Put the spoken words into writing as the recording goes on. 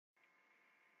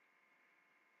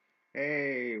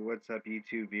Hey, what's up,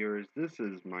 YouTube viewers? This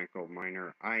is Michael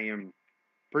Miner. I am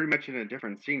pretty much in a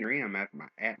different scenery. I'm at my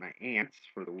aunt's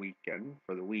for the weekend,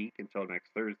 for the week until next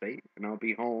Thursday, and I'll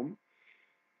be home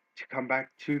to come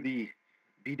back to the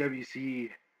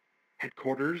BWC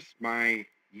headquarters, my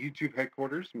YouTube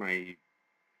headquarters, my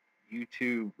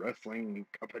YouTube wrestling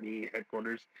company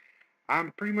headquarters.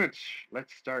 Pretty much.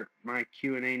 Let's start my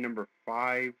Q&A number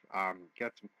 5.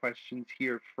 Got some questions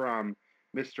here from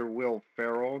Mr. Will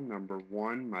Farrell, number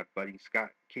 1. My buddy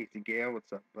Scott Casey Gale.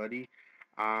 What's up, buddy?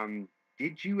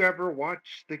 Did you ever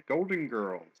watch The Golden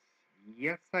Girls?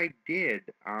 Yes, I did.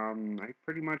 I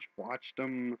pretty much watched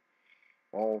them.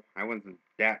 Well, I wasn't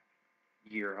that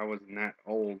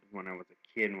old when I was a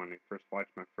kid when I first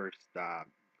watched my first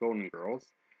Golden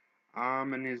Girls.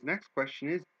 And his next question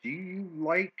is, do you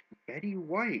like Betty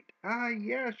White?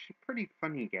 Yeah, she's a pretty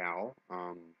funny gal.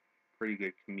 Pretty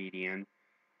good comedian.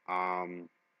 Um,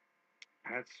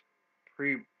 that's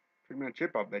pretty much it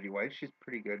about Betty White. She's a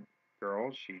pretty good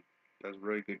girl. She does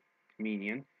really good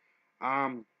comedian.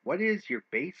 What is your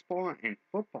baseball and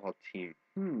football team?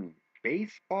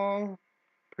 Baseball,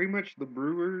 pretty much the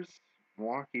Brewers,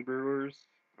 Milwaukee Brewers.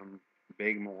 I'm a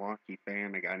big Milwaukee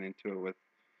fan. I got into it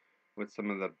with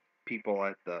some of the people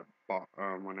at the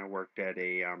when I worked at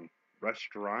a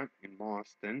restaurant in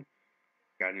Boston.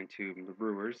 Got into the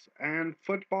Brewers and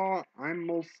football. I'm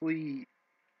mostly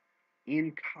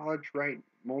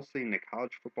mostly into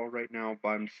college football right now. But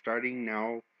I'm starting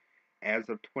now, as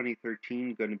of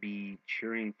 2013, going to be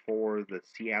cheering for the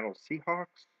Seattle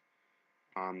Seahawks.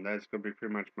 That's going to be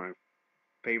pretty much my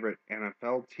favorite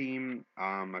NFL team.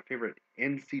 My favorite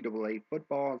NCAA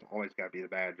football has always got to be the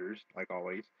Badgers, like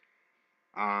always.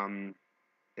 Um,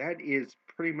 that is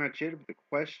pretty much it with the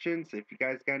questions. If you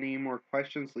guys got any more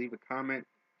questions, leave a comment.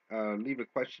 Leave a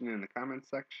question in the comment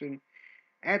section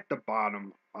at the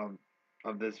bottom of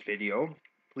this video.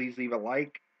 Please leave a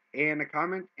like and a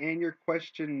comment and your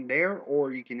question there,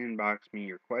 or you can inbox me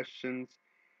your questions.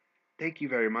 Thank you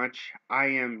very much. I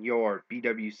am your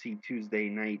BWC Tuesday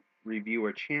Night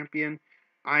Reviewer Champion.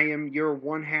 I am your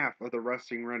one half of the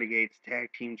Wrestling Renegades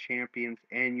Tag Team Champions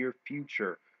and your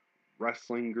future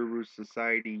Wrestling Guru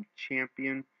Society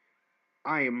champion.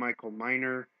 I am Michael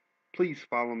Miner. Please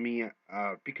follow me.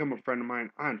 Become a friend of mine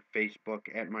on Facebook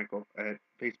at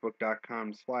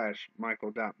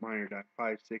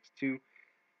facebook.com/michael.miner.562.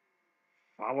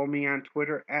 Follow me on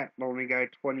Twitter at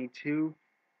LonelyGuy22.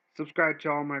 Subscribe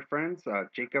to all my friends.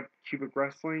 Jacob Cubic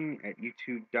Wrestling at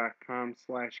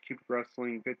youtube.com/Cubic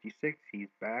Wrestling 56.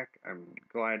 He's back. I'm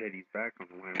glad that he's back. I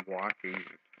don't know why I'm walking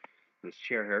this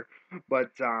chair here.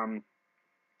 But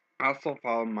also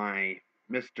follow my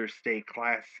Mr. Stay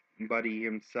Class buddy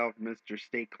himself, Mr.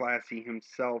 Stay Classy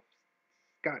himself,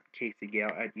 Scott Casey Gale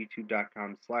at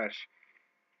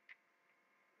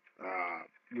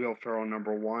youtube.com/Will Ferrell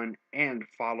number 1, and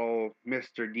follow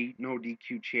Mr. No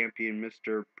DQ champion,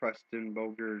 Mr. Preston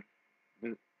Boger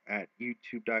at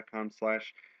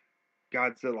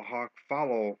youtube.com/Godzilla Hawk.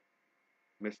 Follow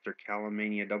Mr.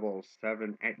 Calamania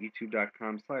 007 at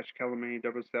youtube.com/Calamania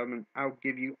 007. I'll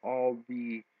give you all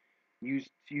the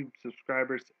YouTube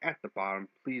subscribers at the bottom.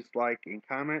 Please like and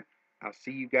comment. I'll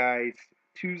see you guys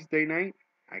Tuesday night.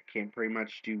 I can't pretty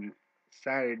much do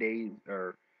Saturdays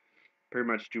or pretty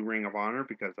much do Ring of Honor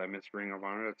because I miss Ring of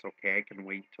Honor. That's okay. I can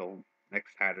wait till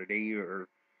next Saturday, or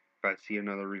if I see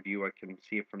another review, I can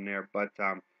see it from there. But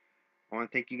I want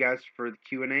to thank you guys for the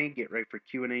Q&A. Get ready for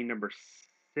Q&A number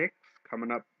 6 coming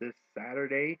up this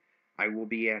Saturday. I will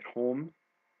be at home.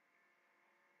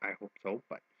 I hope so,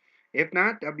 but if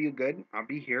not, that'll be good. I'll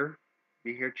be here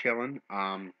chilling.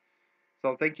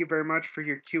 So thank you very much for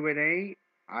your Q&A.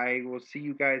 I will see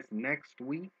you guys next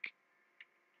week.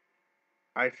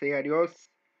 I say adios.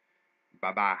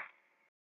 Bye-bye.